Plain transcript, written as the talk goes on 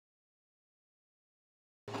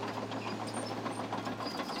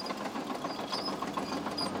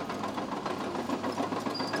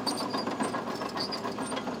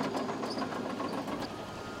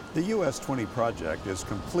The US 20 project is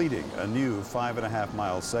completing a new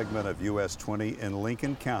 5.5-mile segment of US 20 in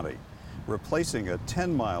Lincoln County, replacing a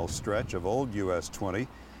 10-mile stretch of old US 20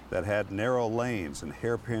 that had narrow lanes and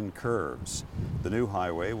hairpin curves. The new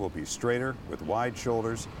highway will be straighter with wide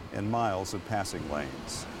shoulders and miles of passing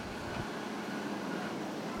lanes.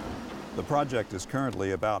 The project is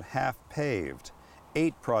currently about half paved.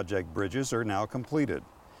 8 project bridges are now completed.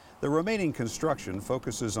 The remaining construction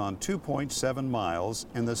focuses on 2.7 miles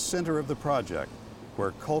in the center of the project,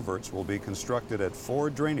 where culverts will be constructed at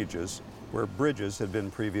 4 drainages where bridges had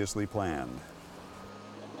been previously planned.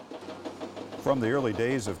 From the early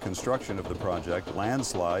days of construction of the project,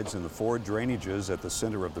 landslides in the 4 drainages at the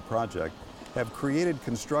center of the project have created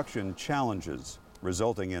construction challenges,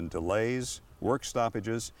 resulting in delays, work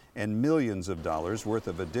stoppages, and millions of dollars worth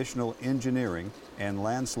of additional engineering and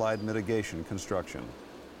landslide mitigation construction.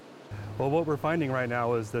 Well, what we're finding right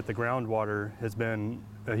now is that the groundwater has been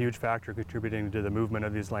a huge factor contributing to the movement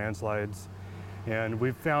of these landslides. And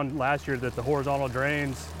we found last year that the horizontal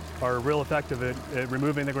drains are real effective at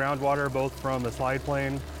removing the groundwater, both from the slide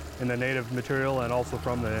plane and the native material and also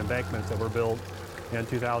from the embankments that were built in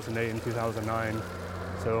 2008 and 2009.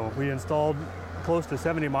 So we installed close to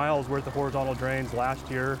 70 miles worth of horizontal drains last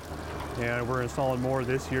year, and we're installing more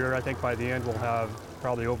this year. I think by the end we'll have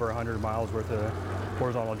probably over 100 miles worth of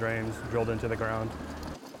horizontal drains drilled into the ground.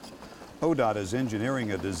 ODOT is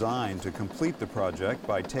engineering a design to complete the project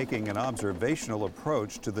by taking an observational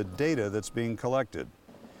approach to the data that's being collected.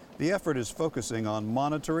 The effort is focusing on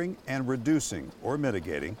monitoring and reducing or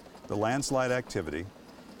mitigating the landslide activity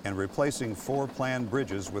and replacing 4 planned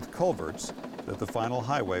bridges with culverts that the final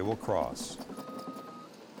highway will cross.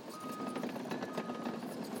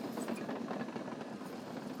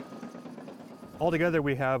 Altogether,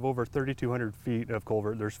 we have over 3,200 feet of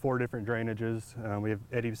culvert. There's 4 different drainages. We have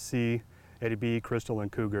Eddy C, Eddy B, Crystal,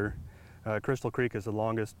 and Cougar. Crystal Creek is the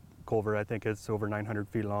longest culvert. I think it's over 900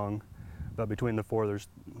 feet long. But between the 4, there's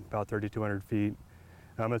about 3,200 feet.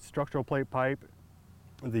 It's structural plate pipe.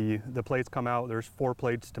 The plates come out. There's 4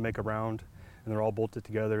 plates to make a round, and they're all bolted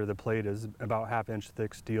together. The plate is about 1/2 inch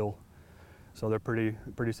thick steel, so they're pretty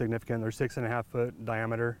significant. They're 6.5 foot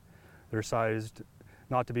diameter. They're sized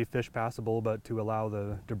not to be fish passable, but to allow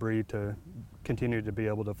the debris to continue to be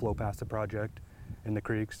able to flow past the project in the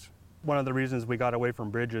creeks. One of the reasons we got away from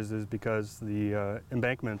bridges is because the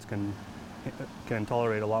embankments can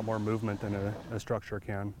tolerate a lot more movement than a structure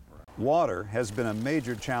can. Water has been a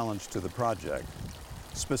major challenge to the project.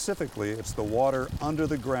 Specifically, it's the water under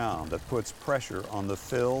the ground that puts pressure on the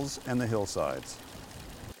fills and the hillsides.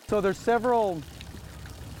 So there's several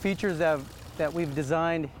features that we've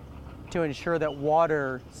designed to ensure that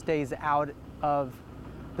water stays out of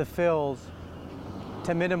the fills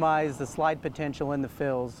to minimize the slide potential in the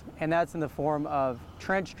fills. And that's in the form of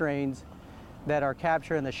trench drains that are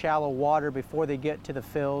capturing the shallow water before they get to the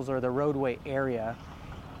fills or the roadway area.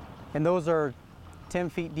 And those are 10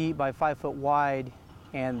 feet deep by 5 foot wide.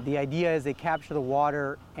 And the idea is they capture the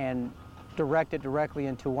water and direct it directly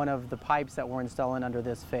into one of the pipes that we're installing under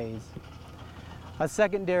this phase. A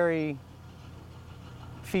secondary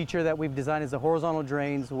feature that we've designed is the horizontal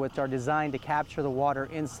drains, which are designed to capture the water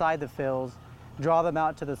inside the fills, draw them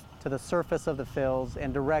out to the surface of the fills,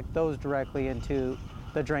 and direct those directly into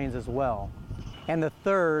the drains as well. And the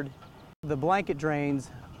third, the blanket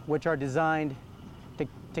drains, which are designed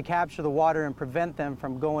to capture the water and prevent them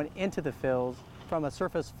from going into the fills. From a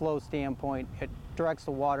surface flow standpoint, it directs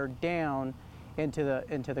the water down into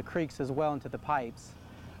the creeks as well, into the pipes,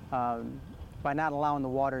 by not allowing the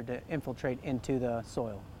water to infiltrate into the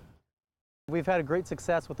soil. We've had a great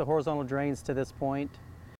success with the horizontal drains to this point.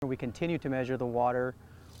 We continue to measure the water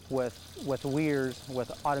with weirs,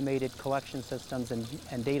 with automated collection systems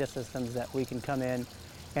and data systems that we can come in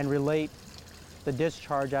and relate the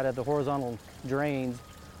discharge out of the horizontal drains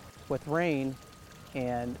with rain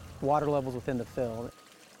and water levels within the fill.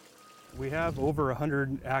 We have over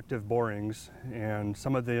 100 active borings, and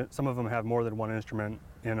some of them have more than 1 instrument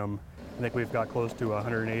in them. I think we've got close to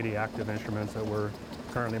 180 active instruments that we're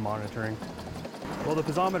currently monitoring. Well, the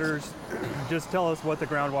piezometers just tell us what the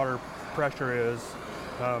groundwater pressure is,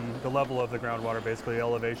 the level of the groundwater, basically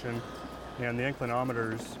elevation, and the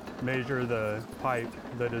inclinometers measure the pipe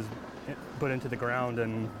that is put into the ground,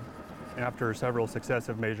 and after several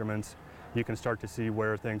successive measurements, you can start to see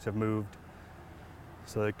where things have moved.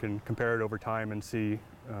 So they can compare it over time and see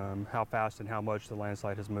how fast and how much the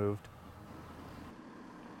landslide has moved.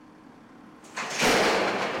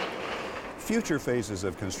 Future phases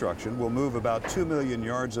of construction will move about 2 million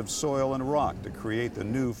yards of soil and rock to create the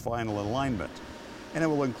new final alignment, and it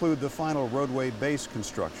will include the final roadway base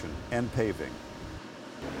construction and paving.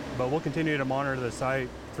 but we'll continue to monitor the site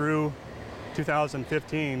through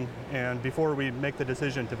 2015, and before we make the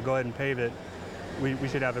decision to go ahead and pave it, we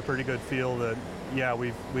should have a pretty good feel that, yeah,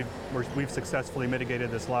 we've successfully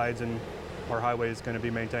mitigated the slides and our highway is going to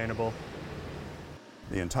be maintainable.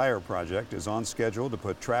 The entire project is on schedule to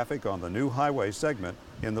put traffic on the new highway segment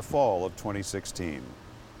in the fall of 2016.